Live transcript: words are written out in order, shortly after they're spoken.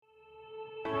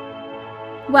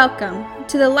Welcome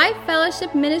to the Life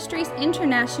Fellowship Ministries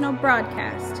International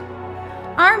broadcast.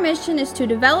 Our mission is to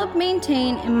develop,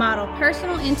 maintain, and model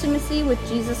personal intimacy with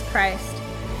Jesus Christ.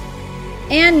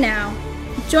 And now,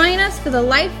 join us for the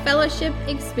Life Fellowship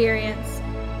experience.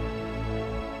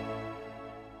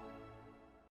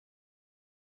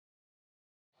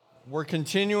 We're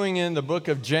continuing in the book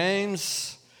of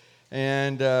James,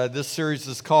 and this series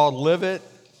is called Live It,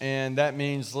 and that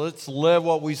means let's live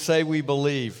what we say we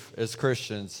believe as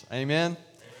Christians. Amen?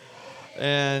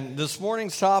 And this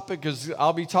morning's topic is,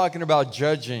 I'll be talking about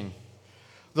judging.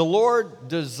 The Lord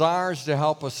desires to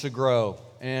help us to grow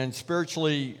and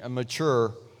spiritually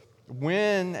mature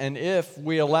when and if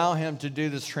we allow Him to do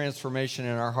this transformation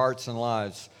in our hearts and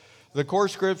lives. The core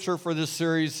scripture for this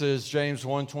series is James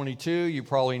 1:22. You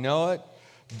probably know it.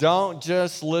 Don't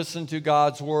just listen to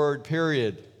God's word,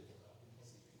 period.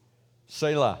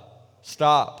 Selah.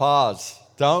 Stop. Pause.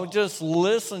 Don't just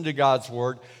listen to God's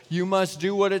word. You must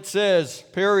do what it says,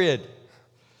 period.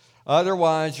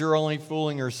 Otherwise, you're only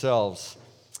fooling yourselves.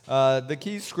 The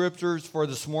key scriptures for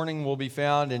this morning will be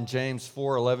found in James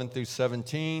 4:11 through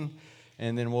 17,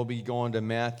 and then we'll be going to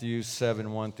Matthew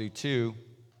 7:1 through 2.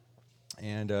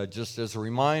 And just as a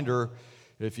reminder,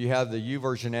 if you have the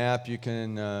YouVersion app, you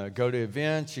can go to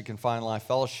events, you can find Life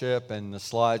Fellowship, and the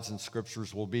slides and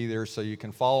scriptures will be there so you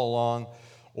can follow along,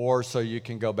 or so you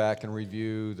can go back and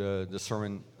review the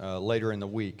sermon later in the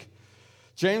week.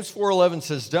 James 4:11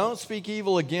 says, "Don't speak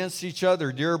evil against each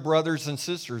other, dear brothers and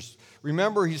sisters."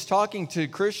 Remember, he's talking to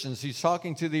Christians, he's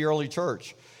talking to the early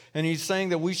church, and he's saying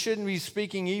that we shouldn't be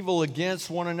speaking evil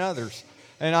against one another.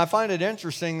 And I find it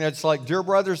interesting that it's like, dear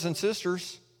brothers and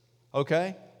sisters,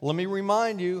 okay? Let me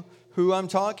remind you who I'm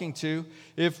talking to.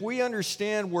 If we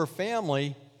understand we're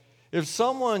family, if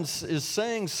someone is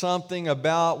saying something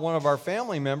about one of our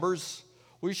family members,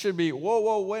 we should be,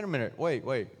 whoa, wait a minute, wait.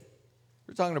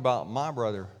 You're talking about my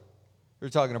brother.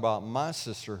 You're talking about my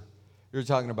sister. You're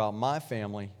talking about my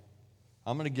family.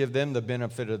 I'm going to give them the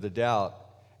benefit of the doubt,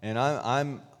 and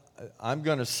I'm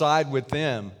going to side with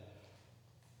them.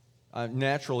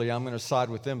 Naturally, I'm going to side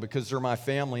with them because they're my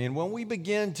family. And when we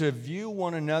begin to view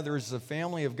one another as the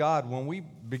family of God, when we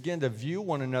begin to view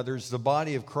one another as the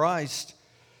body of Christ,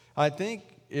 I think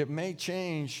it may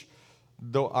change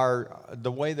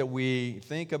the way that we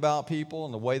think about people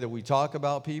and the way that we talk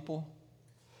about people.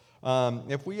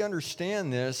 If we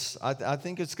understand this, I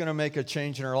think it's going to make a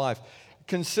change in our life.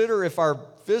 Consider if our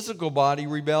physical body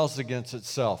rebels against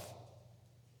itself.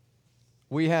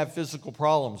 We have physical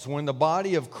problems. When the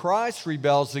body of Christ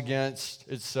rebels against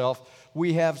itself,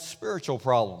 we have spiritual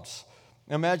problems.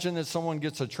 Imagine that someone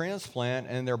gets a transplant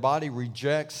and their body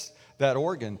rejects that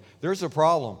organ. There's a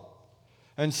problem.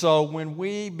 And so when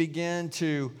we begin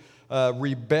to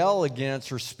rebel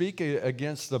against or speak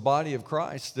against the body of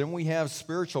Christ, then we have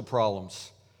spiritual problems.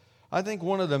 I think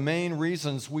one of the main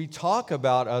reasons we talk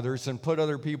about others and put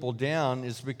other people down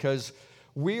is because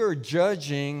we are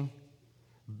judging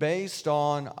based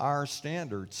on our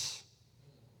standards.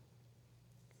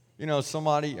 You know,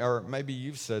 somebody, or maybe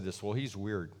you've said this, well, he's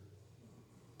weird.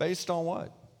 Based on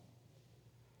what?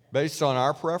 Based on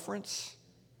our preference?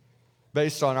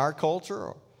 Based on our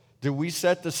culture? Do we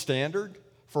set the standard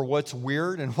for what's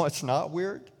weird and what's not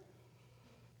weird?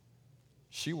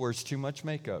 She wears too much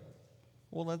makeup.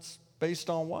 Well, that's based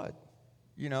on what?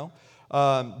 You know,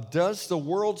 does the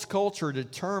world's culture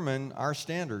determine our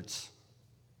standards?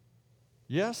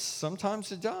 Yes,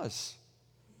 sometimes it does.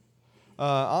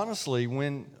 Honestly,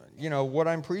 when, what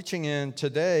I'm preaching in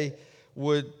today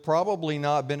would probably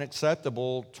not have been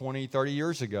acceptable 20, 30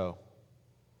 years ago.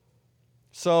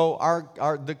 So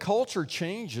the culture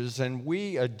changes and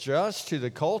we adjust to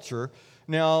the culture.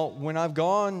 Now, when I've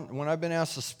been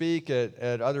asked to speak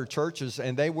at other churches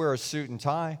and they wear a suit and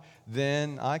tie,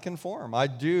 then I conform. I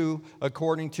do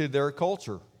according to their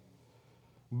culture.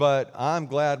 But I'm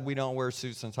glad we don't wear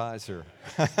suits and ties here.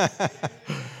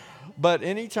 But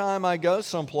anytime I go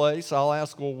someplace, I'll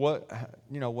ask, well,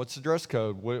 what's the dress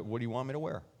code? What do you want me to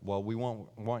wear? Well, we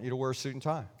want you to wear a suit and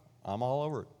tie. I'm all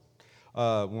over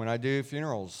it. When I do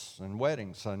funerals and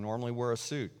weddings, I normally wear a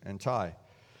suit and tie.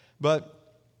 But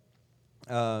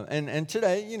and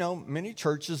today, many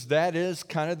churches, that is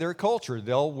kind of their culture.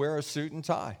 They'll wear a suit and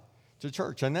tie to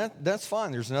church, and that's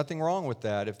fine. There's nothing wrong with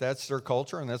that. If that's their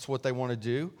culture and that's what they want to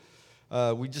do,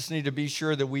 we just need to be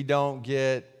sure that we don't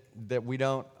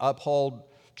uphold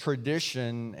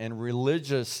tradition and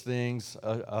religious things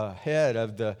ahead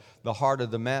of the heart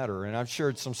of the matter. And I've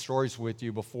shared some stories with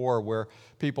you before where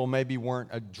people maybe weren't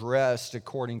addressed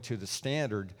according to the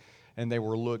standard, and they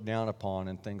were looked down upon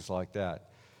and things like that.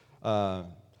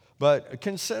 But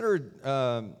consider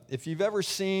if you've ever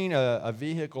seen a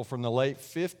vehicle from the late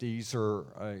 50s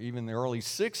or even the early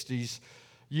 60s,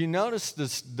 you notice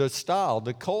the style,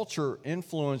 the culture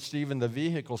influenced even the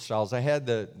vehicle styles. They had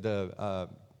the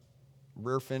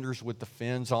rear fenders with the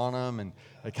fins on them, and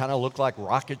they kind of looked like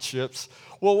rocket ships.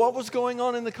 Well, what was going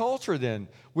on in the culture then?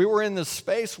 We were in the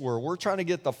space war. We're trying to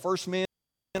get the first man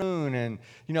on the moon, and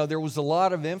there was a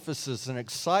lot of emphasis and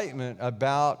excitement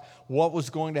about what was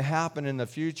going to happen in the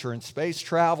future and space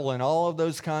travel and all of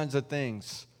those kinds of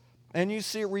things. And you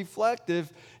see it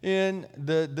reflective in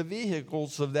the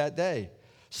vehicles of that day.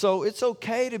 So it's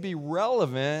okay to be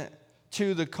relevant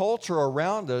to the culture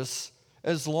around us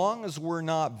as long as we're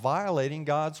not violating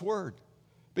God's word.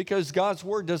 Because God's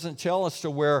word doesn't tell us to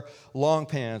wear long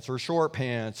pants or short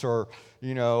pants or,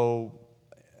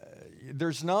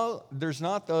 there's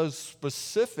not those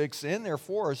specifics in there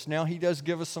for us. Now, he does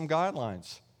give us some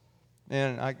guidelines.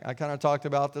 And I kind of talked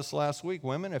about this last week.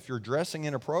 Women, if you're dressing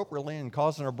inappropriately and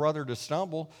causing a brother to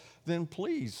stumble, then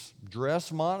please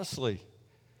dress modestly.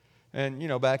 And,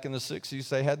 back in the 60s,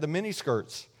 they had the mini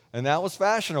skirts, and that was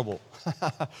fashionable.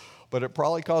 But it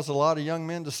probably caused a lot of young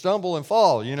men to stumble and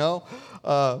fall,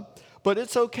 But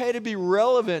it's okay to be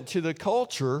relevant to the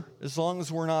culture as long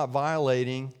as we're not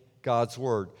violating God's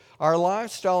word. Our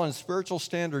lifestyle and spiritual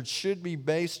standards should be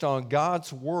based on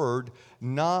God's word,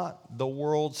 not the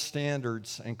world's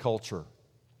standards and culture.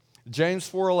 James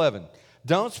 4:11,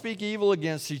 don't speak evil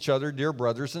against each other, dear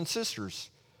brothers and sisters.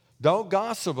 Don't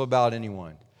gossip about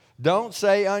anyone. Don't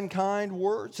say unkind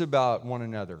words about one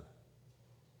another.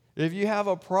 If you have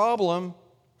a problem,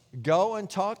 go and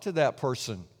talk to that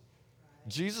person.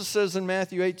 Jesus says in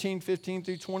Matthew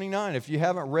 18:15-29, if you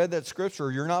haven't read that scripture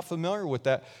or you're not familiar with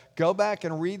that, go back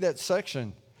and read that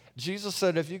section. Jesus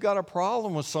said if you got a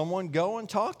problem with someone, go and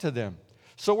talk to them.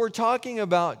 So we're talking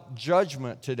about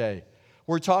judgment today.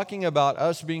 We're talking about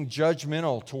us being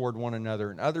judgmental toward one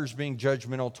another and others being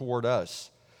judgmental toward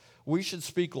us. We should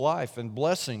speak life and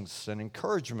blessings and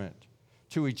encouragement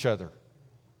to each other.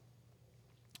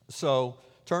 So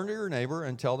turn to your neighbor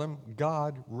and tell them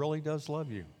God really does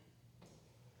love you.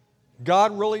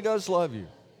 God really does love you.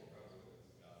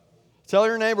 Tell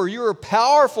your neighbor you are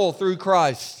powerful through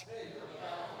Christ.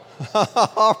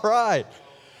 All right.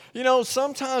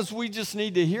 Sometimes we just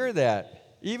need to hear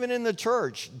that, even in the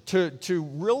church, to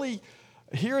really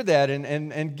hear that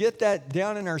and get that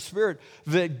down in our spirit,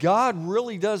 that God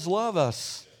really does love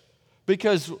us.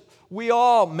 Because we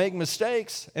all make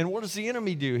mistakes, and what does the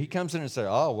enemy do? He comes in and says,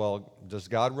 oh, well, does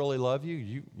God really love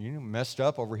you? You messed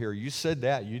up over here. You said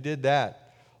that. You did that.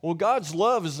 Well, God's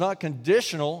love is not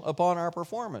conditional upon our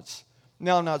performance.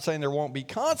 Now, I'm not saying there won't be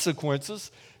consequences.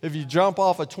 If you jump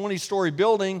off a 20-story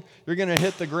building, you're going to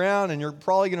hit the ground and you're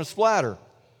probably going to splatter.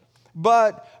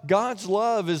 But God's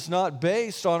love is not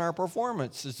based on our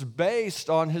performance. It's based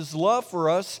on His love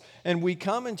for us, and we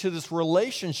come into this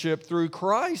relationship through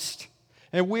Christ.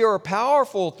 And we are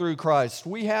powerful through Christ.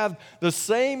 We have the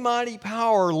same mighty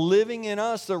power living in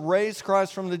us that raised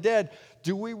Christ from the dead.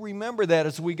 Do we remember that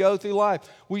as we go through life?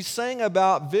 We sang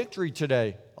about victory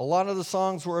today. A lot of the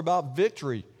songs were about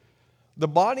victory. The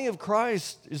body of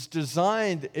Christ is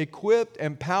designed, equipped,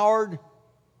 empowered,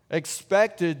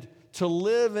 expected to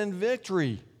live in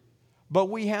victory. But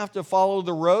we have to follow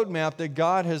the roadmap that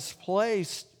God has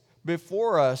placed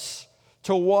before us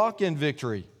to walk in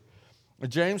victory.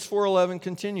 James 4:11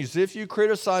 continues, if you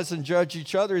criticize and judge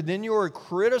each other, then you are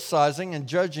criticizing and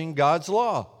judging God's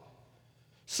law.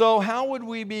 So how would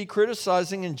we be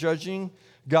criticizing and judging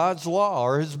God's law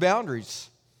or His boundaries?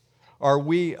 Are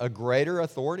we a greater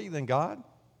authority than God?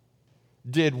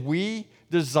 Did we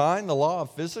design the law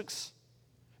of physics?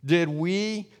 Did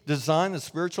we design the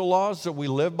spiritual laws that we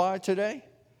live by today?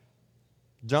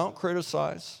 Don't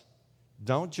criticize.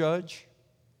 Don't judge.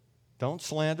 Don't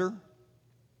slander.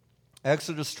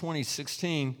 Exodus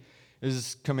 20:16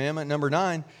 is commandment number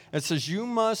 9. It says, you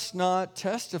must not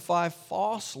testify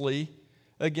falsely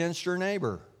against your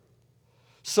neighbor.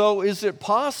 So is it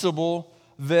possible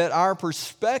that our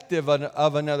perspective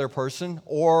of another person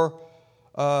or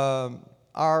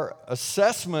our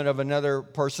assessment of another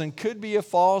person could be a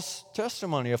false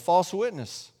testimony, a false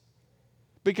witness?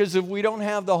 Because if we don't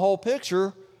have the whole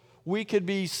picture, we could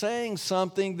be saying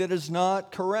something that is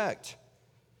not correct.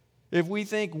 If we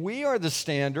think we are the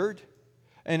standard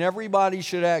and everybody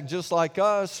should act just like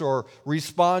us or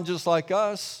respond just like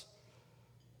us,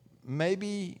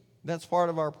 maybe that's part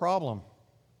of our problem.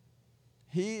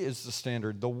 He is the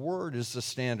standard. The Word is the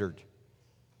standard.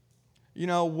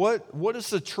 What is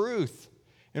the truth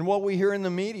in what we hear in the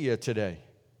media today?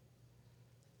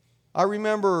 I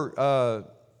remember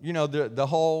the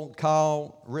whole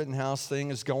Kyle Rittenhouse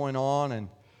thing is going on. And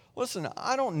listen,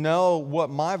 I don't know what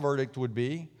my verdict would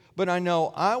be, but I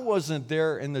know I wasn't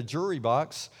there in the jury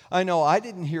box. I know I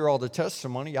didn't hear all the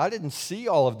testimony. I didn't see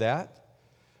all of that.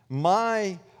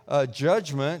 My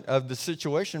judgment of the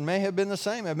situation may have been the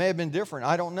same. It may have been different.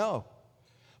 I don't know.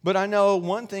 But I know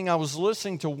one thing. I was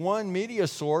listening to one media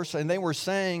source, and they were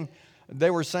saying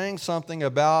something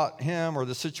about him or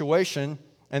the situation,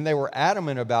 and they were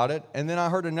adamant about it. And then I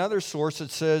heard another source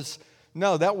that says,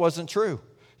 no, that wasn't true.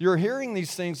 You're hearing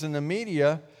these things in the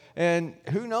media, and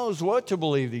who knows what to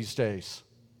believe these days.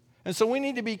 And so we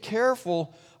need to be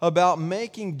careful about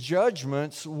making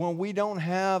judgments when we don't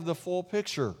have the full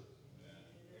picture.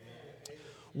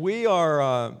 We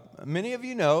are, many of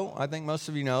you know, I think most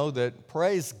of you know, that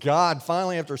praise God,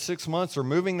 finally after 6 months, we're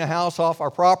moving the house off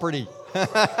our property.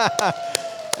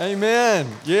 Amen.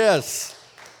 Yes.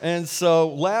 And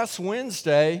so last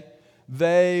Wednesday,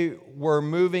 they were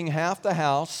moving half the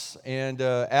house, and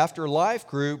after Life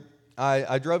Group,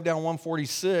 I drove down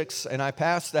 146, and I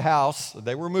passed the house.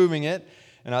 They were moving it,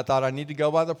 and I thought I need to go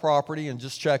by the property and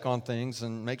just check on things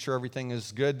and make sure everything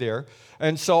is good there.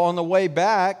 And so on the way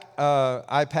back,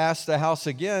 I passed the house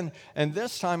again, and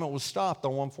this time it was stopped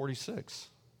on 146.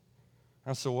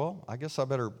 I said, well, I guess I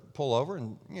better pull over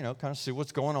and, kind of see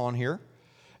what's going on here.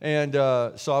 And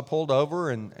so I pulled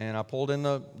over, and I pulled in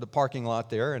the parking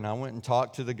lot there, and I went and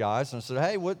talked to the guys, and I said,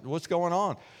 hey, what's going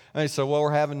on? And they said, well,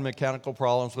 we're having mechanical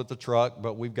problems with the truck,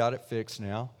 but we've got it fixed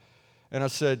now. And I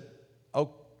said,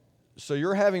 oh, so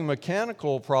you're having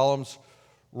mechanical problems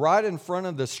right in front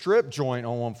of the strip joint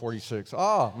on 146.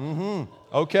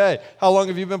 Okay. How long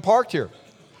have you been parked here?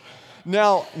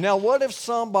 Now, what if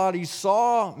somebody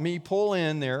saw me pull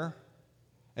in there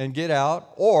and get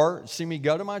out, or see me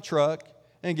go to my truck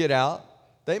and get out?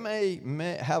 They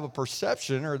may have a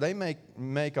perception, or they may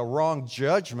make a wrong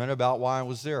judgment about why I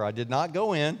was there. I did not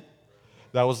go in.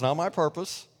 That was not my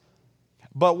purpose.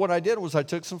 But what I did was I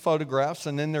took some photographs,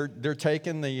 and then they're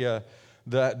taking the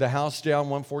house down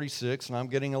 146, and I'm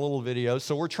getting a little video.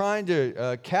 So we're trying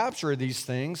to capture these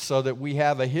things so that we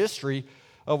have a history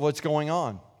of what's going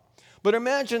on. But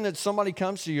imagine that somebody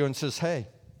comes to you and says, hey,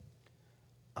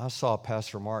 I saw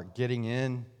Pastor Mark getting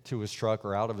into his truck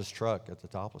or out of his truck at the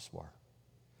Topless Bar.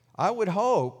 I would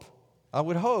hope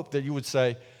that you would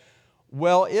say,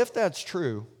 well, if that's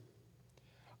true,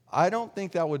 I don't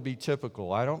think that would be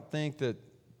typical. I don't think that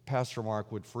Pastor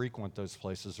Mark would frequent those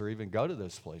places or even go to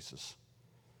those places.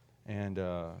 And,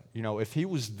 if he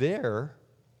was there,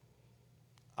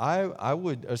 I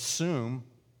would assume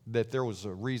that there was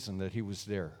a reason that he was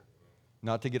there.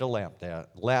 Not to get a lap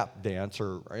dance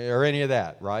or any of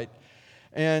that, right?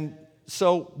 And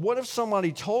so what if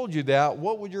somebody told you that?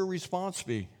 What would your response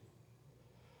be?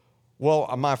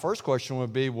 Well, my first question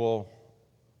would be, well,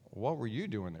 what were you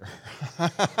doing there?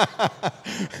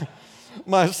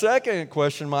 My second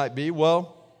question might be,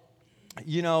 well,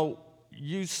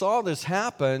 you saw this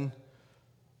happen.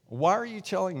 Why are you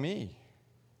telling me?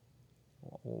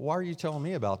 Why are you telling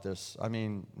me about this? I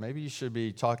mean, maybe you should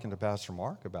be talking to Pastor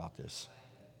Mark about this.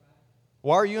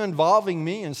 Why are you involving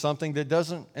me in something that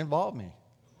doesn't involve me?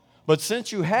 But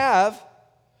since you have,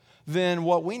 then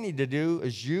what we need to do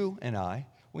is you and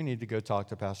we need to go talk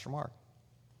to Pastor Mark.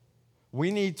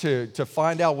 We need to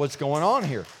find out what's going on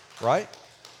here, right?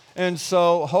 And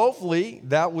so hopefully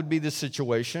that would be the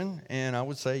situation, and I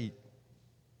would say,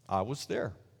 I was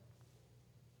there.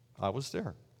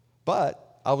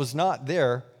 But I was not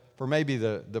there for maybe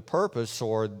the purpose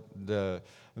or the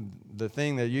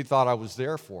thing that you thought I was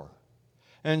there for.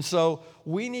 And so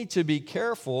we need to be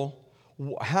careful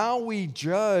how we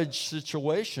judge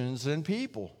situations and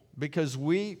people, because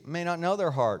we may not know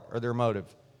their heart or their motive.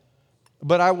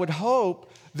 But I would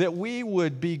hope that we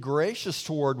would be gracious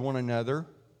toward one another.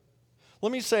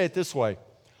 Let me say it this way.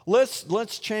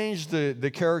 Let's change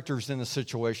the characters in the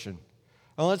situation.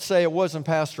 And let's say it wasn't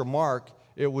Pastor Mark,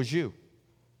 it was you.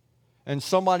 And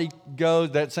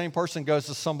that same person goes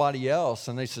to somebody else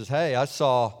and they says, hey, I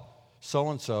saw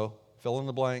so-and-so, fill in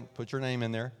the blank, put your name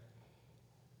in there,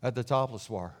 at the Topless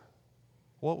Bar.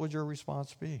 What would your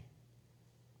response be?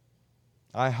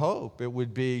 I hope it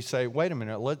would be, say, wait a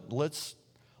minute, let's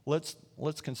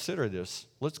consider this.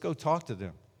 Let's go talk to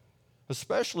them.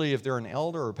 Especially if they're an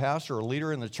elder or pastor or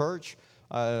leader in the church.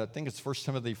 I think it's 1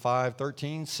 Timothy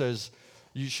 5:13 says,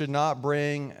 you should not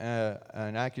bring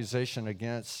an accusation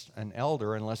against an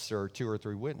elder unless there are 2 or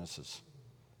 3 witnesses.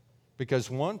 Because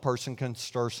one person can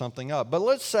stir something up. But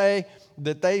let's say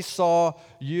that they saw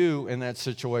you in that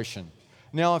situation.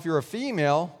 Now, if you're a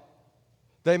female,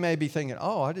 they may be thinking,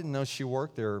 oh, I didn't know she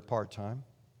worked there part-time.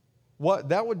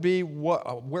 that would be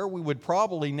where we would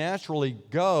probably naturally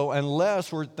go,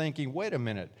 unless we're thinking, wait a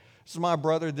minute, this is my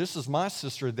brother, this is my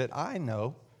sister that I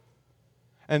know.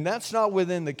 And that's not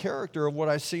within the character of what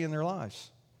I see in their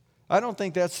lives. I don't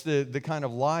think that's the kind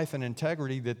of life and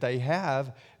integrity that they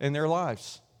have in their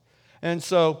lives. And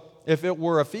so if it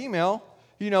were a female,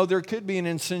 there could be an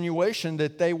insinuation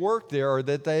that they work there or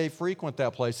that they frequent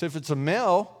that place. If it's a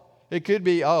male, it could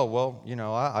be,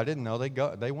 I didn't know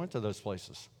they went to those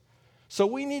places. So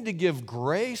we need to give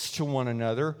grace to one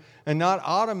another and not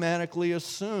automatically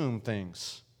assume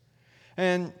things.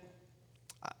 And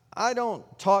I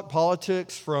don't talk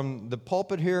politics from the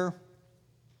pulpit here.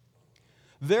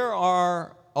 There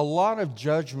are a lot of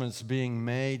judgments being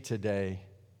made today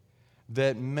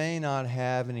that may not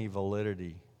have any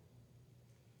validity.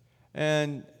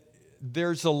 And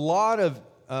there's a lot of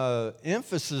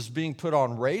emphasis being put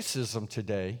on racism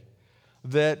today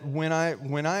that when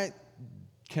I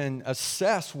can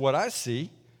assess what I see,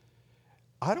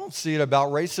 I don't see it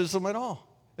about racism at all.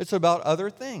 It's about other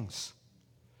things.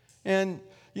 And,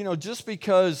 just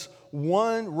because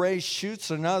one race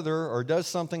shoots another or does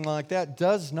something like that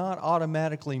does not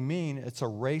automatically mean it's a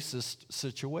racist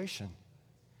situation.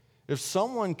 If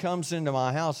someone comes into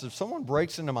my house, if someone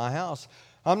breaks into my house,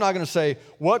 I'm not going to say,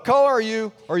 what color are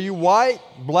you? Are you white,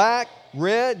 black,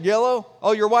 red, yellow?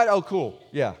 Oh, you're white? Oh, cool.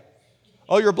 Yeah.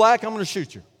 Oh, you're black? I'm going to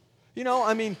shoot you.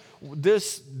 I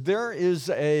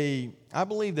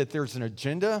believe that there's an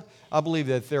agenda. I believe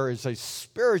that there is a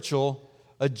spiritual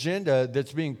agenda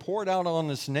that's being poured out on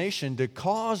this nation to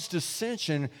cause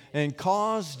dissension and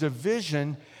cause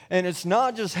division. And it's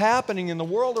not just happening in the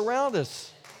world around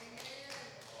us.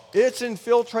 It's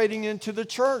infiltrating into the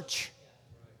church.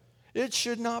 It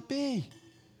should not be.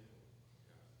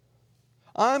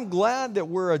 I'm glad that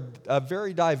we're a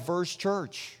very diverse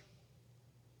church.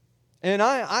 And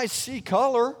I see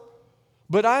color,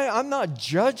 but I'm not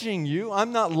judging you.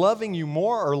 I'm not loving you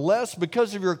more or less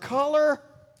because of your color.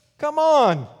 Come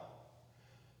on.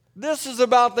 This is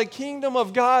about the kingdom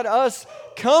of God, us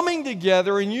coming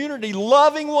together in unity,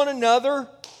 loving one another.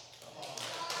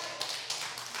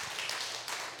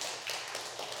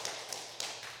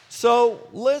 So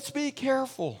let's be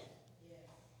careful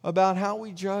about how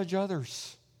we judge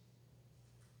others.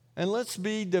 And let's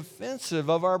be defensive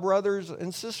of our brothers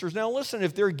and sisters. Now listen,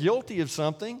 if they're guilty of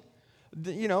something,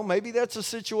 maybe that's a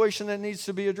situation that needs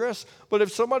to be addressed. But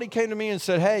if somebody came to me and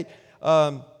said, hey,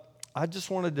 I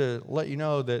just wanted to let you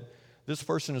know that this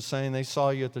person is saying they saw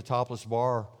you at the Topless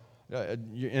Bar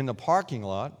in the parking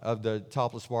lot of the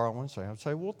Topless Bar on Wednesday. I would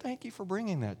say, well, thank you for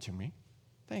bringing that to me.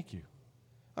 Thank you.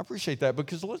 I appreciate that,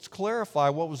 because let's clarify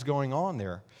what was going on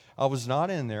there. I was not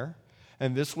in there,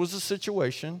 and this was a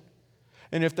situation.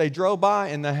 And if they drove by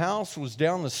and the house was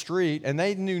down the street and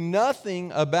they knew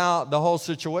nothing about the whole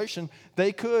situation,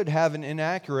 they could have an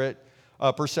inaccurate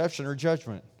perception or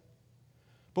judgment.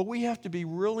 But we have to be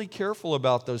really careful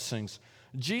about those things.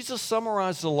 Jesus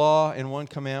summarized the law in one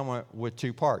commandment with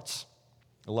two parts.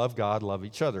 Love God, love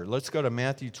each other. Let's go to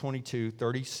Matthew 22,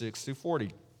 36 through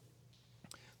 40.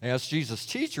 They asked Jesus,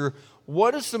 Teacher,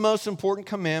 what is the most important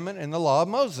commandment in the law of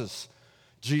Moses?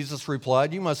 Jesus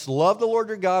replied, you must love the Lord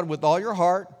your God with all your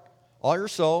heart, all your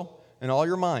soul, and all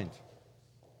your mind.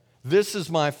 This is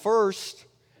the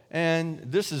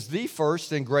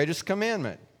first and greatest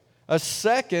commandment. A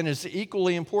second is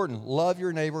equally important. Love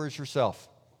your neighbor as yourself.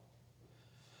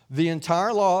 The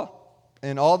entire law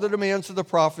and all the demands of the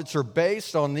prophets are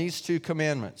based on these two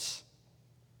commandments.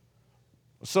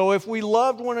 So if we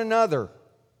loved one another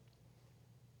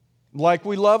like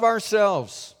we love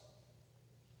ourselves,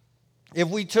 if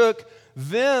we took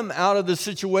them out of the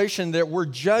situation that we're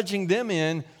judging them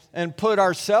in and put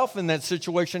ourselves in that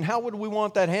situation, how would we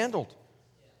want that handled?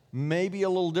 Maybe a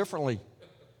little differently.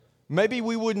 Maybe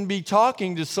we wouldn't be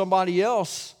talking to somebody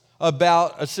else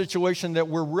about a situation that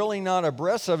we're really not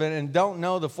abreast of and don't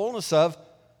know the fullness of.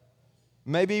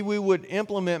 Maybe we would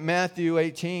implement Matthew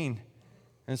 18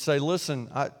 and say, listen,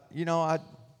 I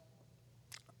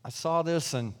saw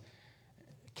this, and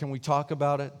can we talk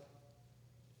about it?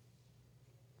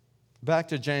 Back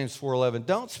to James 4:11.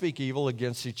 Don't speak evil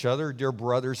against each other, dear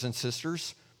brothers and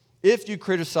sisters. If you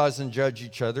criticize and judge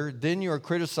each other, then you are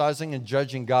criticizing and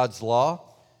judging God's law.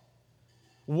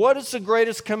 What is the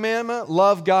greatest commandment?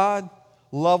 Love God,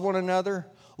 love one another.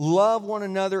 Love one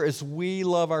another as we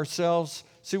love ourselves.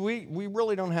 See, we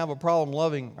really don't have a problem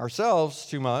loving ourselves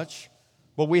too much,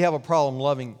 but we have a problem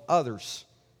loving others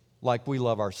like we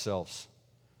love ourselves.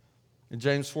 And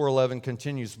James 4:11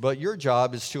 continues, but your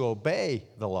job is to obey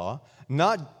the law,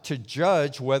 not to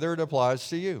judge whether it applies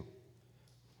to you.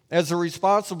 As a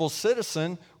responsible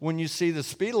citizen, when you see the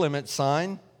speed limit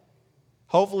sign,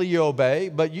 Hopefully you obey,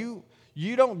 but you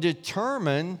don't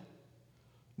determine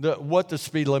what the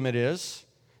speed limit is.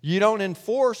 You don't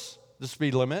enforce the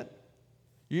speed limit.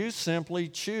 You simply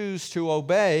choose to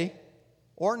obey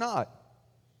or not.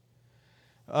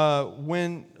 Let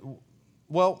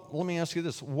me ask you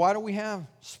this. Why do we have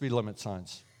speed limit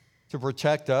signs? To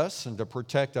protect us and to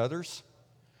protect others?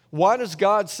 Why does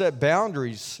God set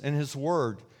boundaries in His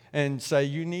Word and say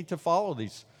you need to follow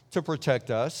these? To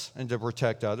protect us and to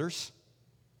protect others.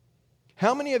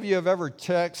 How many of you have ever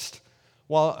texted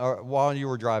while you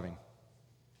were driving?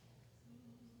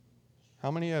 How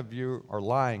many of you are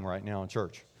lying right now in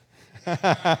church?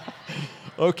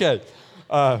 Okay.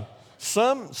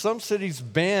 Some cities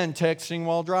ban texting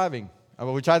while driving,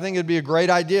 which I think would be a great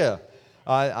idea.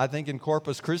 I think in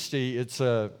Corpus Christi,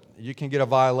 you can get a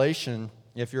violation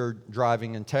if you're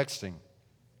driving and texting.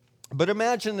 But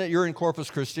imagine that you're in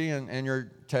Corpus Christi and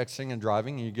you're texting and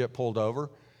driving, and you get pulled over,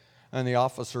 and the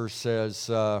officer says,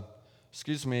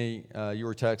 excuse me, you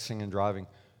were texting and driving.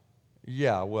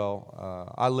 Yeah,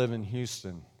 well, I live in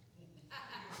Houston.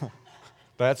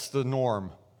 That's the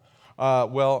norm.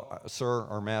 Well, sir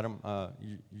or madam,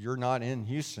 you're not in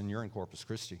Houston, you're in Corpus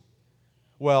Christi.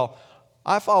 Well,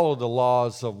 I follow the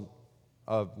laws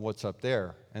of what's up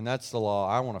there, and that's the law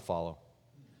I want to follow.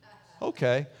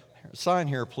 Okay, sign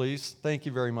here, please. Thank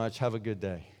you very much. Have a good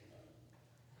day.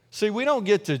 See, we don't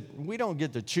get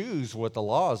to choose what the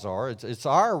laws are. It's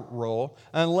our role,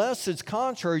 unless it's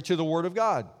contrary to the Word of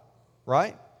God,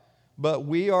 right? But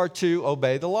we are to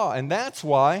obey the law, and that's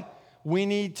why we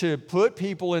need to put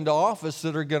people into office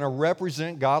that are going to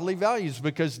represent godly values,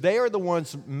 because they are the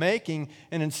ones making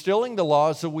and instilling the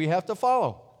laws that we have to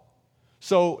follow.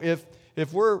 So if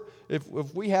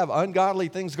we have ungodly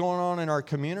things going on in our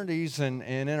communities and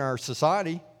in our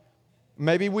society,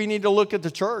 maybe we need to look at the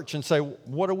church and say,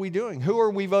 what are we doing? Who are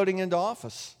we voting into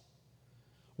office?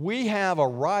 We have a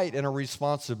right and a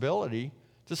responsibility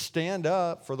to stand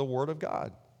up for the Word of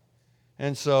God.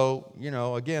 And so,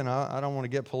 again, I don't want to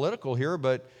get political here,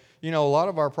 but, a lot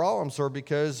of our problems are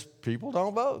because people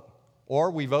don't vote.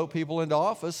 Or we vote people into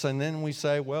office, and then we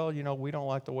say, well, we don't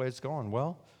like the way it's going.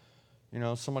 Well,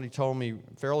 somebody told me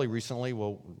fairly recently,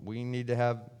 well, we need to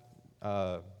have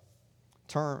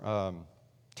term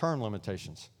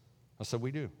limitations. I said,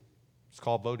 we do. It's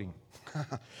called voting.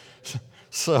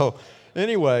 So,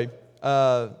 anyway,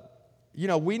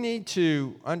 we need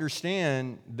to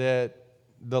understand that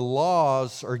the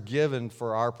laws are given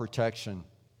for our protection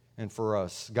and for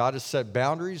us. God has set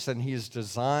boundaries, and He has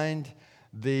designed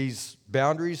these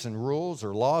boundaries and rules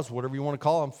or laws, whatever you want to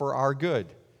call them, for our good.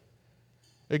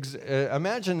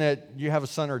 Imagine that you have a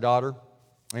son or daughter,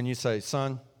 and you say,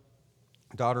 son,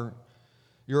 daughter,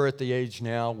 you're at the age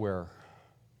now where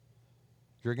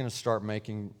you're going to start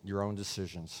making your own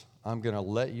decisions. I'm going to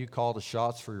let you call the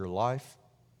shots for your life.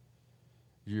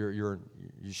 You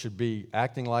should be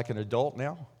acting like an adult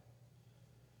now.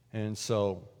 And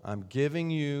so I'm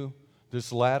giving you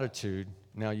this latitude.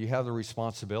 Now you have the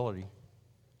responsibility,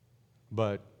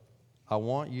 but I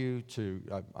want you to,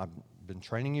 I've been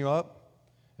training you up.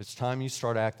 It's time you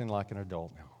start acting like an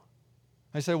adult now.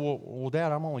 I say, well,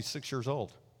 Dad, I'm only 6 years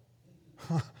old.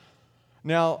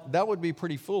 Now, that would be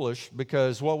pretty foolish,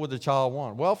 because what would the child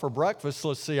want? Well, for breakfast,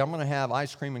 let's see, I'm going to have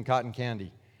ice cream and cotton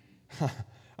candy.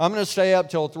 I'm going to stay up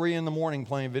till 3 in the morning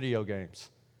playing video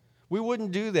games. We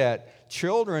wouldn't do that.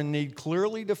 Children need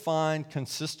clearly defined,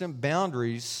 consistent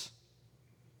boundaries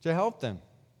to help them.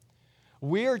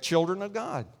 We are children of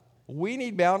God. We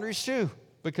need boundaries too,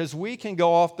 because we can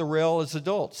go off the rail as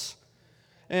adults.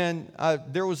 And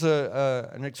there was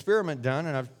an experiment done,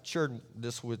 and I've shared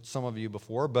this with some of you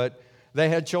before, but they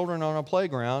had children on a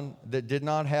playground that did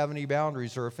not have any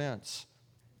boundaries or a fence.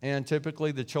 And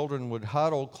typically the children would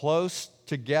huddle close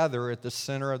together at the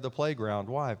center of the playground.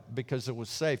 Why? Because it was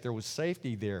safe. There was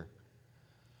safety there.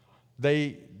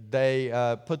 They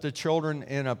put the children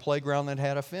in a playground that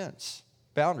had a fence,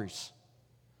 boundaries.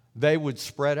 They would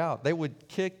spread out. They would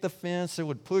kick the fence. They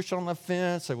would push on the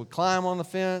fence. They would climb on the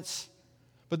fence.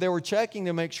 But they were checking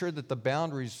to make sure that the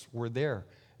boundaries were there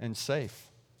and safe.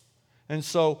 And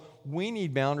so we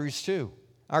need boundaries too.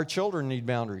 Our children need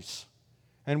boundaries.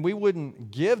 And we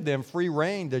wouldn't give them free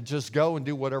rein to just go and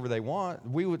do whatever they want.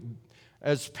 We would,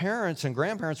 as parents and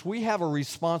grandparents, we have a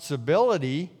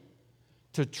responsibility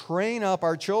to train up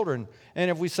our children. And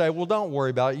if we say, well, don't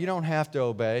worry about it, you don't have to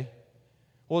obey.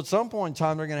 Well, at some point in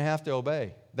time, they're going to have to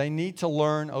obey. They need to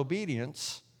learn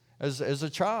obedience as a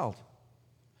child.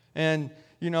 And,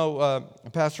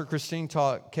 Pastor Christine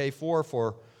taught K4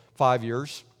 for 5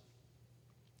 years.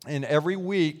 And every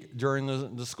week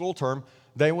during the school term,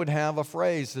 they would have a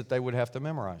phrase that they would have to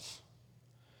memorize.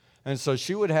 And so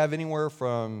she would have anywhere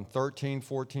from 13,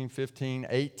 14, 15,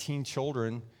 18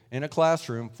 children in a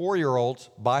classroom, 4-year-olds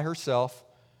by herself.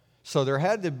 So there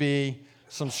had to be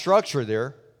some structure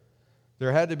there.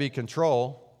 There had to be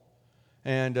control,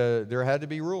 and there had to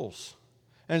be rules.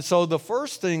 And so the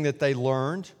first thing that they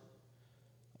learned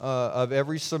of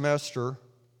every semester,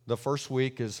 the first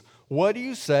week, is, what do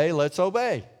you say? Let's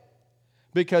obey.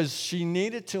 Because she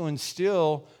needed to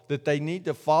instill that they need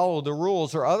to follow the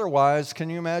rules, or otherwise, can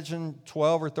you imagine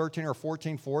 12 or 13 or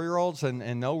 14 4-year-olds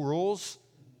and no rules?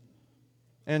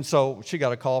 And so she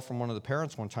got a call from one of the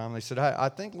parents one time. They said, I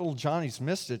think little Johnny's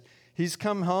missed it. He's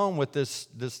come home with this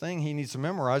thing he needs to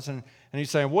memorize, and he's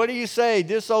saying, what do you say?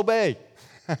 Disobey.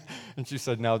 And she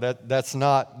said, no, that's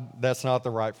not the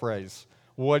right phrase.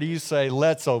 What do you say?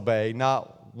 Let's obey,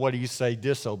 not what do you say?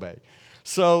 Disobey.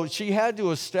 So she had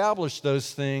to establish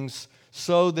those things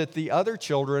so that the other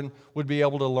children would be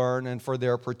able to learn and for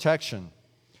their protection.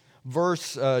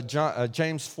 James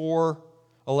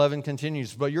 4:11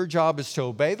 continues, but your job is to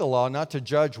obey the law, not to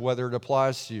judge whether it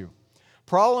applies to you.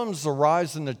 Problems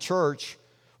arise in the church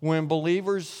when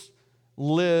believers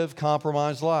live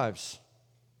compromised lives.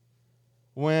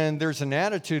 When there's an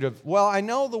attitude of, well, I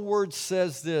know the word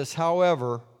says this,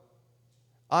 however,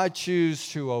 I choose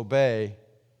to obey,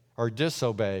 or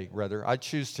disobey, rather. I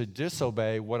choose to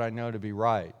disobey what I know to be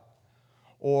right.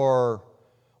 Or,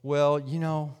 well,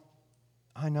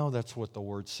 I know that's what the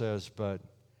word says, but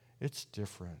it's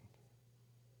different.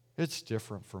 It's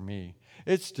different for me.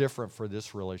 It's different for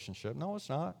this relationship. No, it's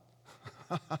not.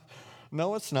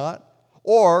 No, it's not.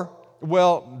 Or,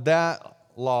 well, that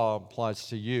law applies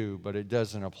to you, but it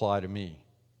doesn't apply to me.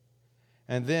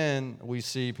 And then we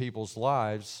see people's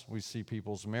lives, we see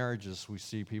people's marriages, we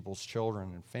see people's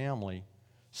children and family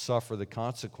suffer the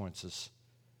consequences.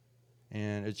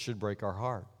 And it should break our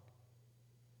heart.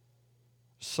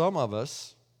 Some of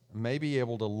us may be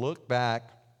able to look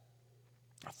back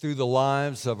through the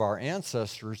lives of our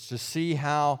ancestors to see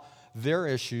how their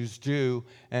issues do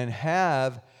and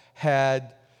have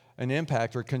had an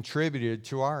impact or contributed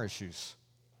to our issues.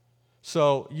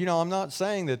 So, I'm not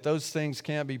saying that those things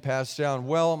can't be passed down.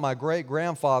 Well, my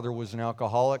great-grandfather was an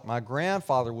alcoholic. My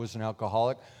grandfather was an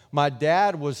alcoholic. My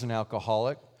dad was an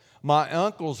alcoholic. My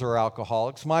uncles are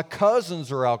alcoholics. My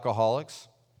cousins are alcoholics.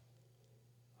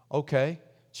 Okay,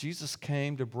 Jesus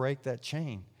came to break that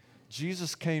chain.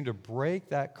 Jesus came to break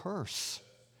that curse.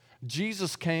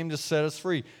 Jesus came to set us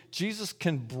free. Jesus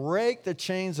can break the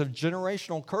chains of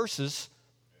generational curses,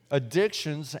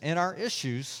 addictions, and our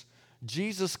issues.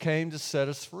 Jesus came to set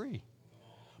us free.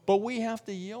 But we have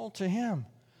to yield to Him.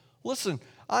 Listen,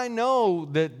 I know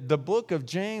that the book of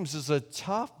James is a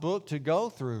tough book to go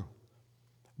through.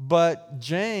 But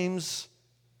James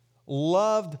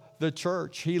loved the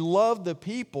church. He loved the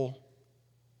people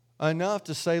enough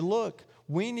to say, look,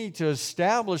 we need to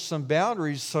establish some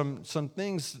boundaries, some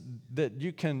things that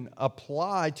you can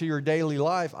apply to your daily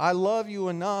life. I love you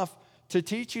enough to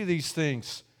teach you these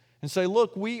things and say,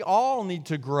 look, we all need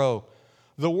to grow.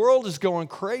 The world is going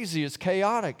crazy. It's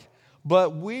chaotic.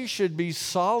 But we should be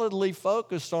solidly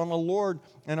focused on the Lord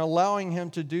and allowing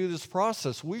Him to do this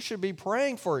process. We should be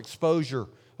praying for exposure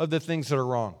of the things that are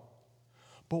wrong.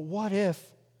 But what if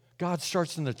God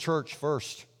starts in the church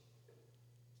first?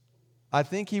 I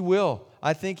think He will.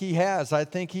 I think He has. I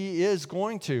think He is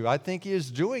going to. I think He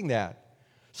is doing that.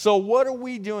 So what are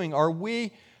we doing? Are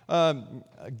we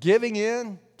giving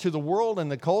in to the world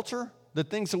and the culture? The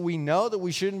things that we know that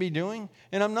we shouldn't be doing?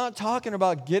 And I'm not talking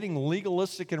about getting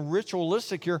legalistic and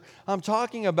ritualistic here. I'm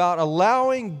talking about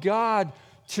allowing God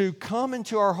to come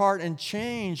into our heart and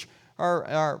change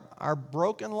our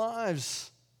broken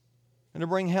lives and to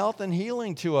bring health and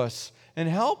healing to us and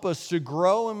help us to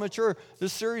grow and mature.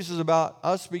 This series is about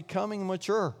us becoming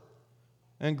mature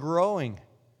and growing.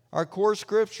 Our core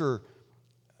scripture,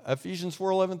 Ephesians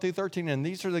 4:11 through 13, and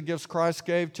these are the gifts Christ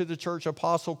gave to the church: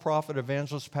 apostle, prophet,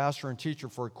 evangelist, pastor, and teacher,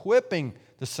 for equipping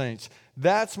the saints.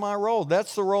 That's my role.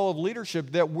 That's the role of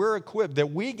leadership, that we're equipped,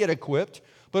 that we get equipped,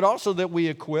 but also that we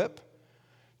equip,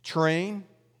 train,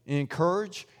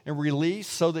 encourage, and release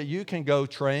so that you can go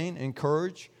train,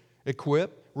 encourage,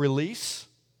 equip, release.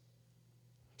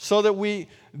 So that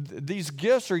these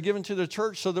gifts are given to the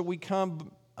church so that we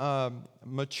come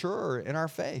mature in our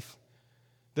faith.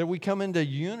 That we come into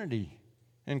unity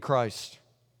in Christ.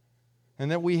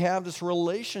 And that we have this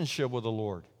relationship with the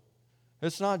Lord.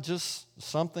 It's not just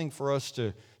something for us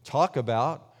to talk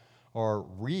about or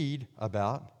read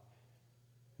about.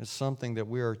 It's something that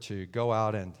we are to go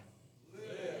out and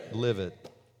live it.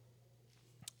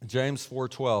 James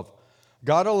 4:12.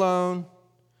 God alone,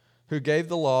 who gave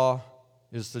the law,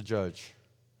 is the judge.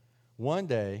 One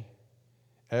day,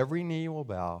 every knee will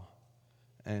bow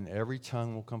and every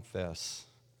tongue will confess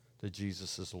that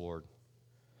Jesus is Lord.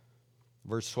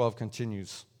 Verse 12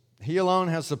 continues, He alone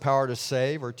has the power to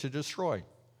save or to destroy.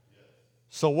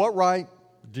 So what right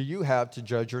do you have to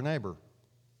judge your neighbor?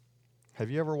 Have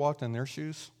you ever walked in their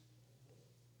shoes?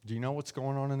 Do you know what's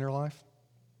going on in their life?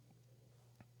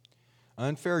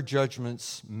 Unfair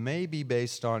judgments may be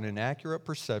based on inaccurate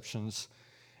perceptions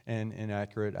and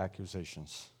inaccurate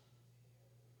accusations.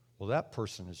 Well, that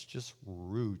person is just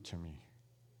rude to me.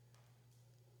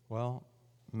 Well,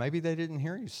 maybe they didn't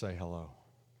hear you say hello.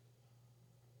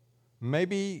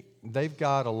 Maybe they've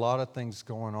got a lot of things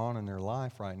going on in their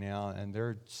life right now, and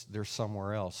they're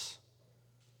somewhere else.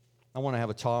 I want to have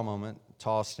a TAW moment.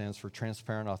 TAW stands for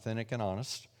transparent, authentic, and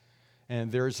honest.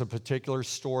 And there's a particular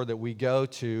store that we go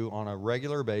to on a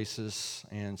regular basis,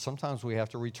 and sometimes we have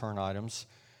to return items.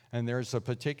 And there's a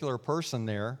particular person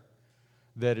there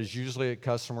that is usually at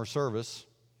customer service.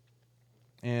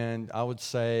 And I would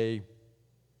say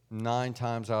 9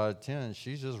 times out of 10,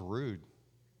 she's just rude.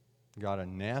 Got a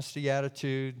nasty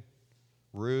attitude,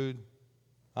 rude.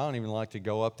 I don't even like to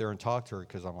go up there and talk to her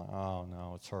because I'm like, oh,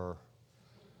 no, it's her.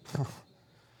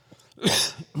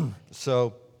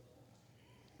 So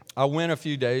I went a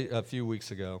few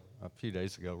days ago,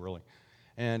 really.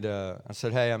 And I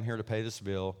said, hey, I'm here to pay this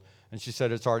bill. And she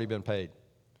said, it's already been paid.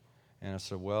 And I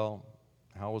said, well,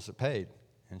 how was it paid?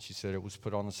 And she said, it was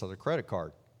put on this other credit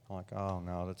card. I'm like, oh,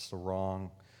 no, that's the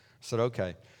wrong. I said,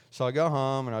 okay. So I go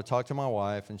home and I talk to my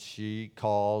wife, and she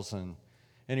calls. And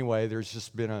anyway, there's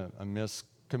just been a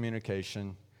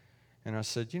miscommunication. And I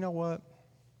said, you know what?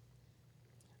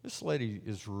 This lady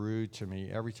is rude to me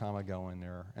every time I go in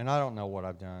there, and I don't know what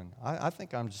I've done. I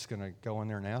think I'm just going to go in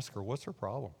there and ask her, what's her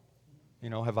problem?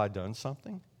 Have I done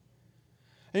something?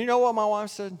 And you know what my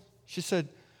wife said? She said,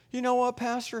 you know what,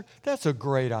 Pastor? That's a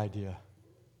great idea.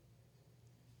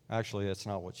 Actually, that's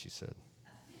not what she said.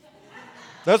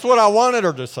 That's what I wanted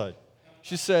her to say.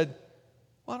 She said,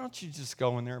 why don't you just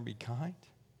go in there and be kind?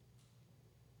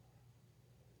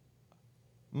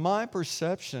 My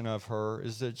perception of her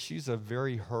is that she's a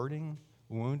very hurting,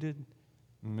 wounded,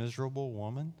 miserable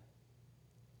woman.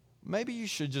 Maybe you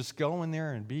should just go in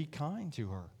there and be kind to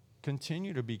her.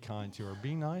 Continue to be kind to her.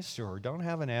 Be nice to her. Don't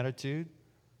have an attitude.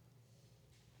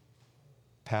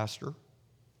 Pastor.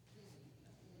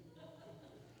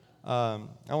 I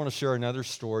want to share another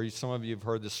story. Some of you have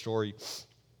heard this story.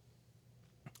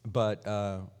 But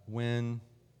when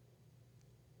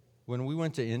we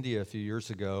went to India a few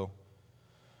years ago,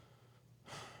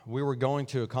 we were going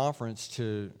to a conference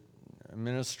to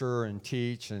minister and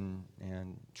teach and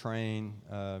train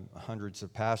hundreds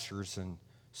of pastors. And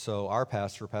so our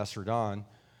pastor, Pastor Don,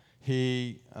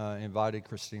 he invited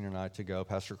Christine and I to go,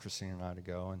 Pastor Christine and I to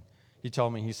go. And he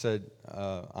told me, he said,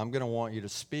 I'm going to want you to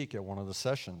speak at one of the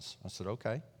sessions. I said,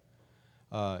 okay.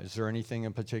 Is there anything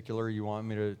in particular you want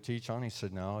me to teach on? He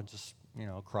said, no, just,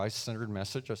 Christ-centered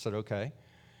message. I said, okay.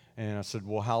 And I said,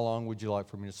 well, how long would you like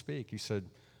for me to speak? He said,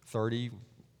 30,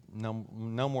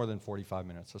 no more than 45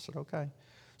 minutes. I said, okay.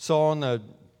 So on the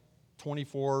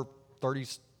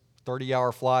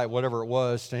 30-hour flight, whatever it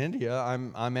was, to India,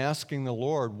 I'm asking the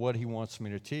Lord what he wants me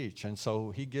to teach. And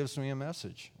so he gives me a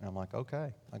message. And I'm like,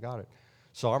 okay, I got it.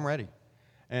 So I'm ready.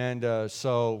 And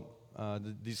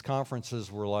these conferences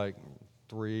were like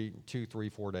 4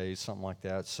 days, something like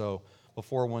that. So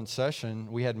before one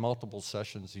session, we had multiple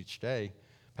sessions each day.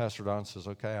 Pastor Don says,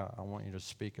 okay, I want you to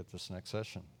speak at this next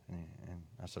session. And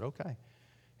I said, okay.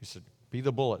 He said, be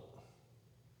the bullet.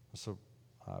 I said,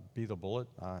 be the bullet?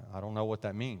 I don't know what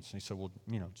that means. And he said, well,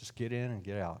 just get in and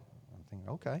get out. I'm thinking,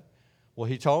 okay. Well,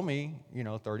 he told me,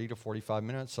 30 to 45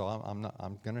 minutes, so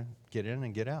I'm going to get in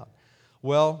and get out.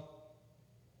 Well,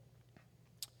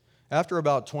 after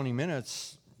about 20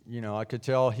 minutes, I could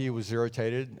tell he was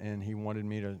irritated and he wanted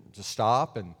me to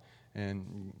stop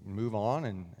and move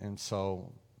on. And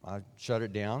so I shut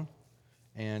it down.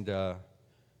 And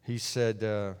he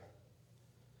said,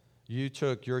 you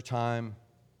took your time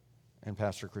and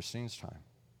Pastor Christine's time.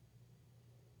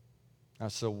 I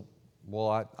said,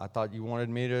 well, I thought you wanted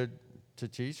me to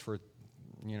teach for,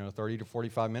 30 to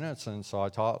 45 minutes, and so I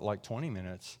taught like 20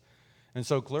 minutes. And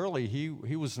so clearly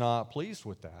he was not pleased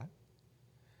with that.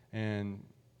 And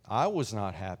I was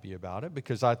not happy about it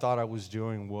because I thought I was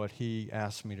doing what he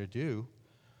asked me to do.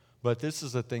 But this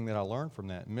is the thing that I learned from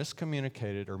that.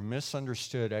 Miscommunicated or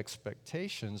misunderstood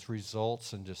expectations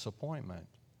results in disappointment.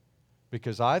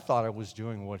 Because I thought I was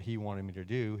doing what he wanted me to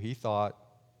do. He thought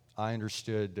I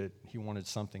understood that he wanted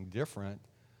something different.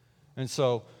 And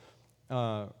so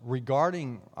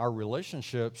regarding our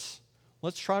relationships,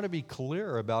 let's try to be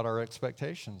clear about our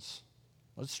expectations.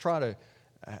 Let's try to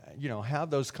have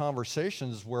those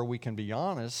conversations where we can be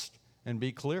honest and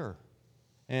be clear.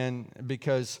 And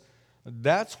because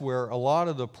that's where a lot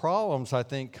of the problems, I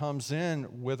think, comes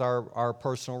in with our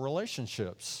personal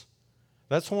relationships.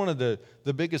 That's one of the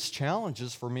biggest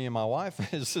challenges for me and my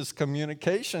wife is this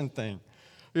communication thing.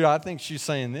 I think she's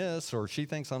saying this or she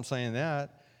thinks I'm saying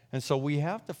that. And so we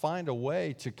have to find a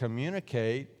way to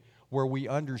communicate where we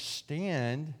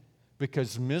understand,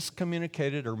 because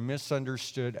miscommunicated or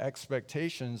misunderstood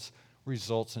expectations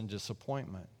results in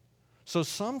disappointment. So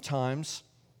sometimes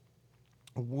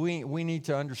we need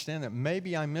to understand that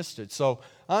maybe I missed it. So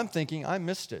I'm thinking I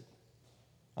missed it.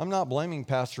 I'm not blaming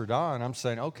Pastor Don. I'm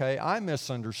saying, okay, I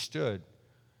misunderstood,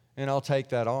 and I'll take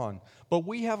that on. But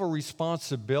we have a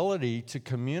responsibility to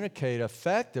communicate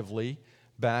effectively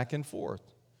back and forth.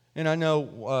 And I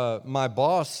know my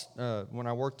boss, when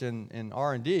I worked in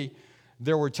R&D,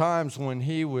 there were times when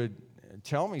he would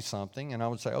tell me something, and I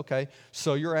would say, okay,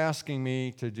 so you're asking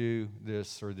me to do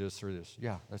this or this or this.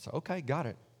 Yeah, that's okay, got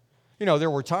it.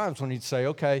 There were times when he'd say,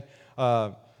 okay,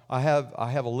 I have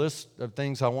a list of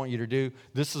things I want you to do.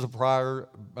 This is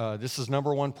this is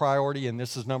number one priority, and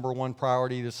this is number one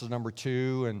priority. This is number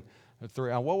two and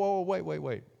three. Whoa,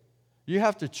 wait. You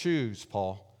have to choose,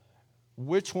 Paul.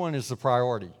 Which one is the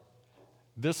priority?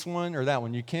 This one or that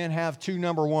one? You can't have two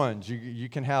number ones. You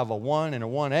can have a 1 and a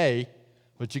 1A,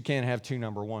 but you can't have two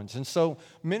number ones. And so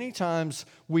many times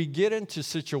we get into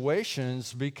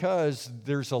situations because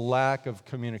there's a lack of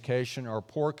communication or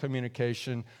poor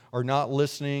communication or not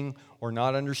listening or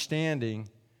not understanding.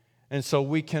 And so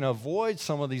we can avoid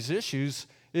some of these issues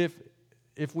if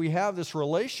we have this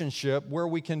relationship where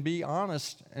we can be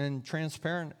honest and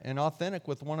transparent and authentic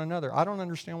with one another. I don't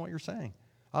understand what you're saying.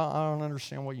 I don't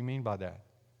understand what you mean by that.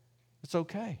 It's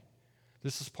okay.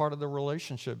 This is part of the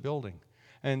relationship building.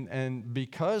 And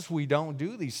because we don't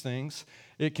do these things,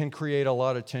 it can create a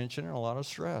lot of tension and a lot of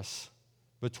stress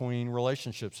between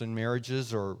relationships in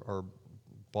marriages or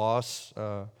boss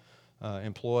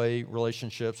employee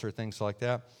relationships or things like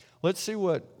that. Let's see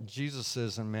what Jesus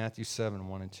says in Matthew 7,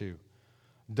 1 and 2.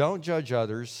 Don't judge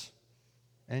others,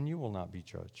 and you will not be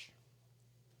judged.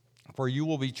 For you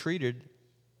will be treated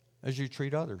as you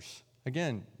treat others.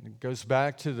 Again, it goes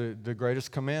back to the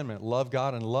greatest commandment, love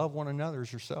God and love one another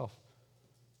as yourself.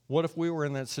 What if we were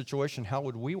in that situation? How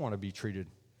would we want to be treated?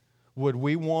 Would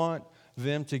we want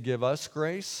them to give us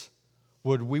grace?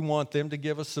 Would we want them to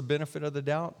give us the benefit of the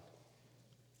doubt?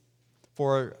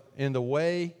 For in the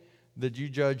way that you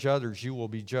judge others, you will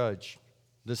be judged.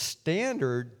 The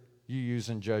standard you use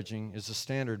in judging is the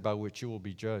standard by which you will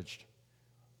be judged.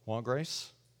 Want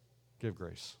grace? Give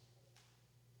grace.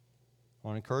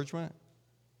 Want encouragement?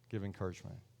 Give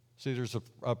encouragement. See, there's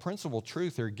a principal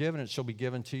truth here. Given it shall be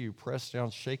given to you, pressed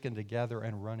down, shaken together,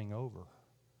 and running over.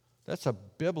 That's a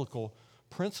biblical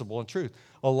principle and truth.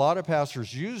 A lot of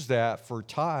pastors use that for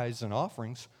tithes and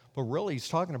offerings, but really he's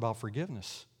talking about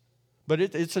forgiveness. But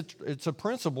it's a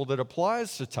principle that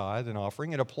applies to tithe and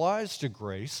offering. It applies to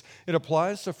grace. It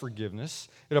applies to forgiveness.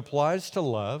 It applies to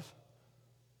love.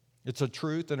 It's a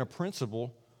truth and a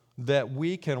principle that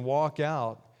we can walk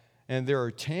out, and there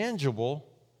are tangible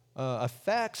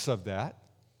effects of that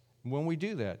when we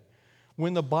do that.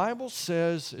 When the Bible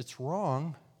says it's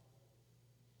wrong,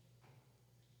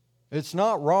 it's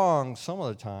not wrong some of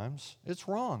the times. It's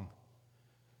wrong.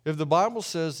 If the Bible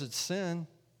says it's sin,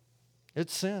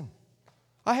 it's sin.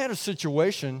 I had a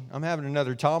situation, I'm having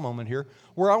another Tom moment here,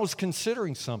 where I was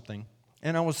considering something,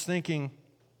 and I was thinking,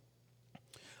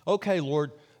 okay,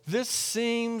 Lord, this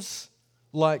seems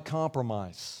like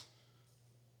compromise.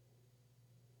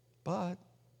 But,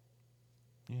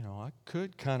 I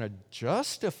could kind of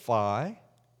justify.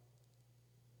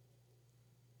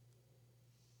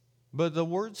 But the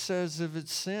Word says if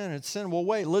it's sin, it's sin. Well,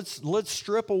 wait, let's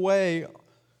strip away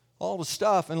all the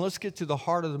stuff and let's get to the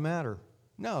heart of the matter.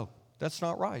 No, that's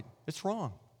not right. It's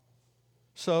wrong.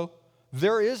 So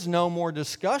there is no more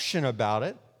discussion about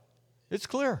it. It's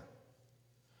clear.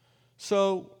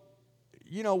 So,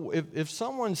 if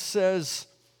someone says,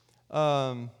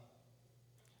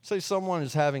 say someone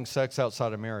is having sex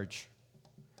outside of marriage,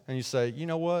 and you say, you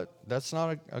know what, that's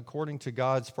not according to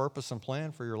God's purpose and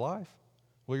plan for your life.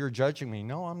 Well, you're judging me.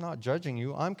 No, I'm not judging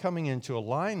you. I'm coming into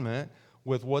alignment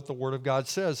with what the Word of God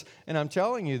says. And I'm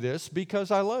telling you this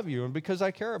because I love you and because I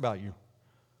care about you.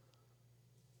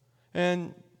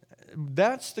 And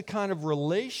that's the kind of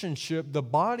relationship the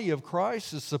body of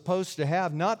Christ is supposed to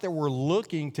have. Not that we're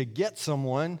looking to get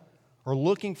someone or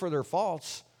looking for their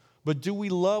faults, but do we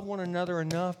love one another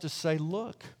enough to say,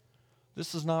 look,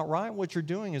 this is not right. What you're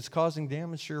doing is causing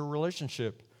damage to your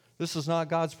relationship. This is not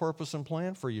God's purpose and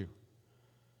plan for you.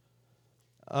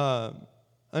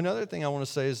 another thing I want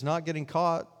to say is not getting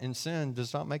caught in sin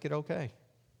does not make it okay.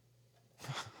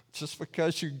 Just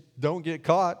because you don't get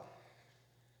caught.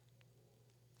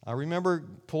 I remember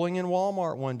pulling in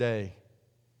Walmart one day,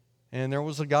 and there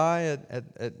was a guy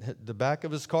at the back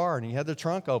of his car, and he had the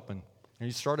trunk open, and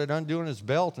he started undoing his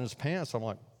belt and his pants. I'm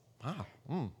like,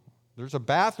 there's a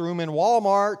bathroom in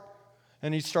Walmart,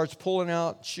 and he starts pulling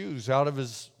out shoes out of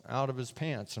his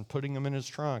pants and putting them in his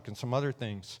trunk and some other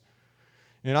things.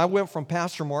 And I went from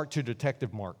Pastor Mark to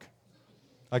Detective Mark.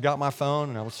 I got my phone,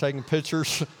 and I was taking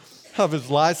pictures of his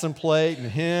license plate and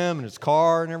him and his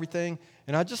car and everything.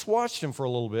 And I just watched him for a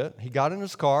little bit. He got in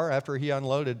his car after he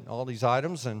unloaded all these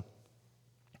items, and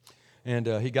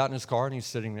he got in his car, and he's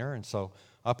sitting there. And so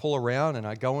I pull around, and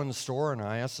I go in the store, and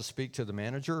I ask to speak to the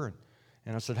manager.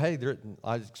 And I said, hey,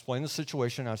 I explained the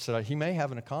situation. I said, he may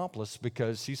have an accomplice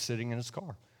because he's sitting in his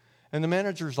car. And the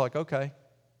manager's like, okay.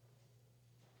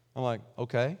 I'm like,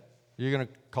 okay. You're going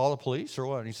to call the police or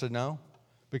what? And he said, no.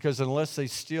 Because unless they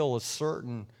steal a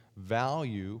certain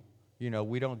value,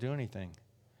 we don't do anything.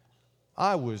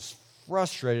 I was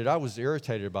frustrated. I was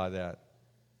irritated by that.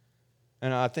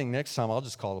 And I think next time I'll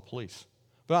just call the police.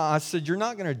 But I said, you're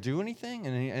not going to do anything?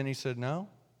 And he said, no.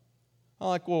 I'm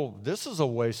like, well, this is a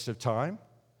waste of time.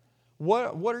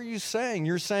 What are you saying?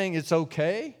 You're saying it's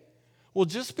okay? Well,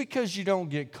 just because you don't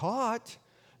get caught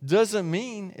doesn't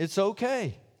mean it's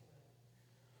okay.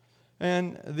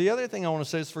 And the other thing I want to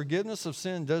say is forgiveness of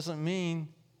sin doesn't mean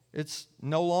it's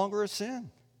no longer a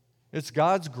sin. It's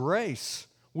God's grace.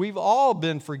 We've all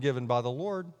been forgiven by the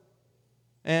Lord.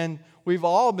 And we've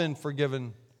all been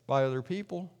forgiven by other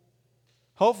people.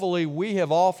 Hopefully, we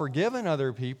have all forgiven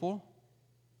other people.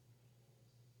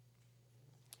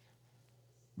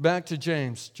 Back to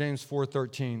James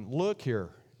 4:13. Look here,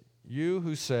 you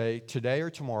who say, today or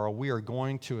tomorrow we are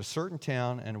going to a certain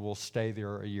town and will stay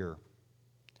there a year.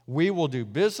 We will do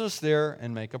business there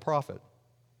and make a profit.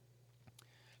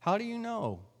 How do you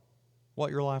know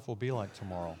what your life will be like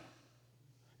tomorrow?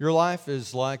 Your life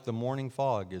is like the morning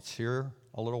fog. It's here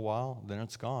a little while, then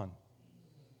it's gone.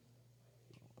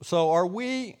 So are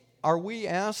we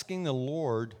asking the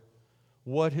Lord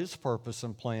what His purpose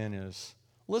and plan is?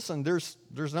 Listen, there's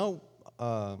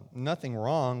nothing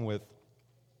wrong with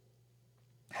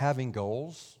having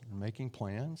goals and making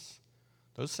plans.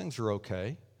 Those things are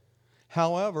okay.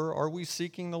 However, are we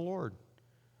seeking the Lord?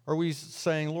 Are we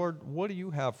saying, Lord, what do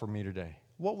you have for me today?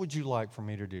 What would you like for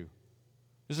me to do?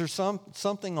 Is there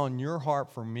something on your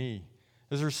heart for me?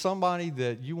 Is there somebody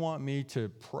that you want me to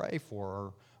pray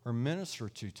for or minister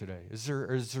to today? Is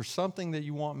there something that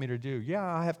you want me to do? Yeah,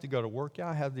 I have to go to work. Yeah,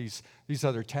 I have these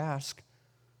other tasks.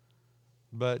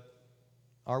 But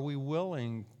are we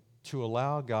willing to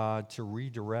allow God to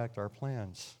redirect our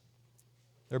plans?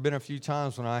 There have been a few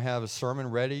times when I have a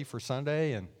sermon ready for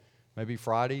Sunday and maybe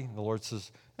Friday, the Lord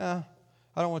says, I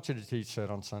don't want you to teach that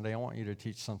on Sunday. I want you to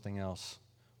teach something else.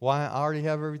 Well, I already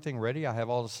have everything ready. I have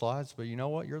all the slides, but you know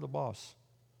what? You're the boss.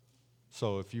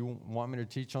 So if you want me to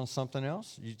teach on something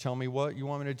else, you tell me what you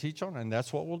want me to teach on, and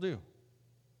that's what we'll do.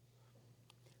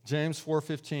 James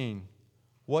 4:15.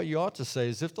 What you ought to say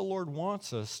is, if the Lord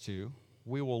wants us to,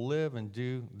 we will live and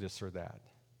do this or that.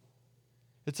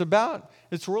 It's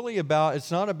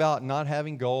not about not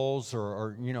having goals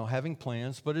or having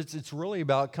plans, but it's really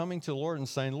about coming to the Lord and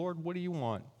saying, Lord, what do you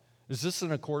want? Is this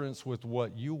in accordance with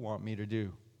what you want me to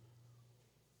do?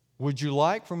 Would you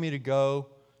like for me to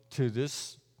go to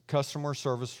this customer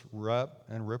service rep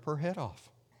and rip her head off?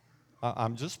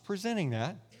 I'm just presenting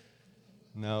that.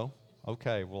 No?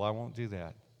 Okay, well, I won't do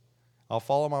that. I'll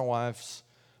follow my wife's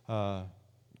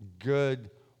good,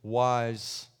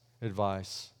 wise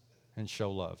advice and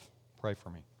show love. Pray for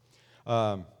me.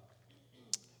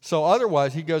 So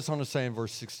otherwise, he goes on to say in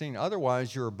verse 16,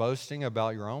 otherwise you are boasting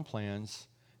about your own plans,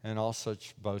 and all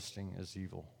such boasting is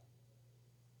evil.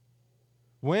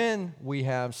 When we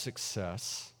have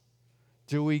success,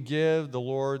 do we give the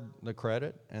Lord the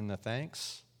credit and the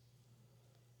thanks?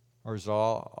 Or is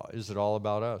it all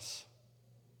about us?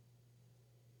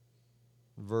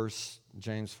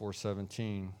 James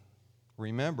 4:17.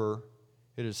 Remember,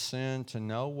 it is sin to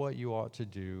know what you ought to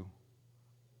do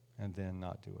and then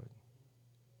not do it.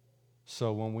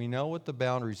 So when we know what the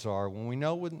boundaries are, when we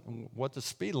know what the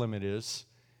speed limit is,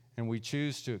 and we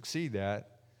choose to exceed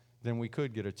that, then we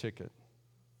could get a ticket.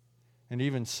 And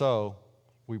even so,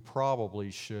 we probably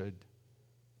should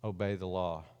obey the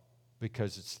law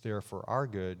because it's there for our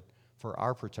good, for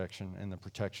our protection, and the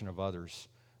protection of others.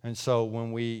 And so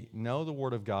when we know the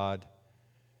Word of God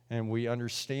and we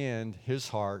understand His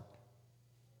heart,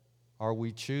 are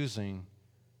we choosing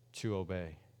to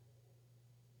obey?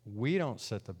 We don't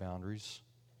set the boundaries.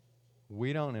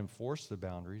 we don't enforce the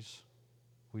boundaries.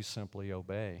 We simply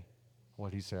obey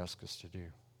what he's asked us to do.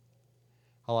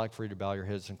 I'd like for you to bow your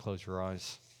heads and close your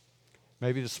eyes.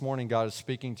 Maybe this morning God is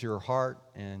speaking to your heart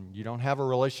and you don't have a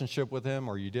relationship with him,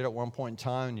 or you did at one point in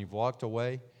time and you've walked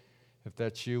away. If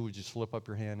that's you, would you slip up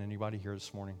your hand? Anybody here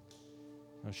this morning?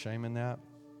 No shame in that.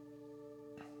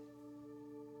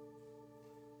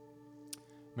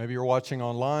 Maybe you're watching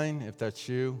online. If that's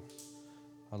you,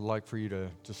 I'd like for you to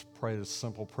just pray this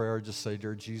simple prayer. Just say,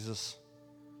 Dear Jesus,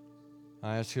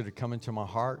 I ask you to come into my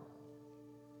heart.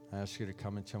 I ask you to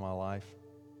come into my life.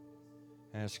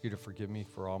 I ask you to forgive me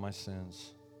for all my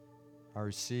sins. I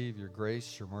receive your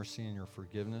grace, your mercy, and your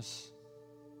forgiveness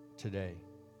today,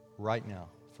 right now,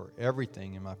 for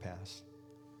everything in my past.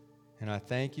 And I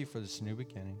thank you for this new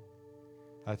beginning.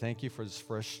 I thank you for this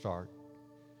fresh start.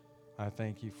 I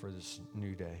thank you for this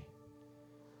new day.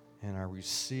 And I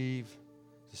receive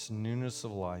this newness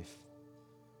of life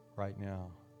right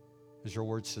now. As your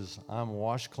word says, I'm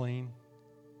washed clean.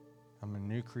 I'm a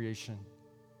new creation.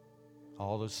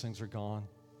 All those things are gone.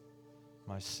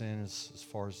 My sin is as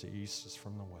far as the east is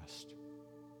from the west.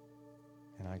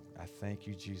 And I thank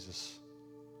you, Jesus,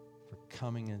 for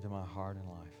coming into my heart and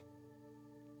life.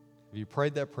 If you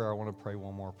prayed that prayer, I want to pray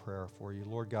one more prayer for you.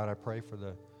 Lord God, I pray for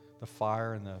the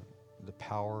fire and the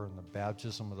power and the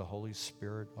baptism of the Holy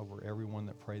Spirit over everyone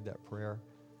that prayed that prayer,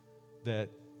 that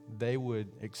they would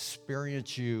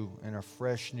experience you in a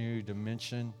fresh new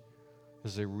dimension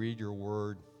as they read your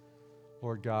word.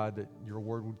 Lord God, that your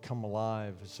word would come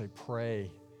alive as they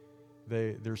pray.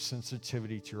 Their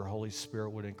sensitivity to your Holy Spirit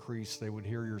would increase. They would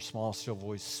hear your small, still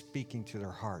voice speaking to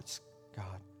their hearts.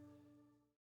 God.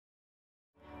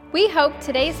 We hope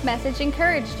today's message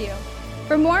encouraged you.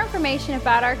 For more information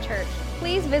about our church,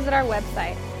 please visit our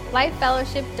website,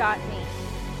 lifefellowship.me.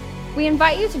 We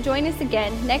invite you to join us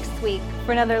again next week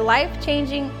for another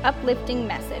life-changing, uplifting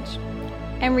message.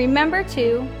 And remember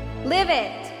to live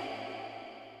it!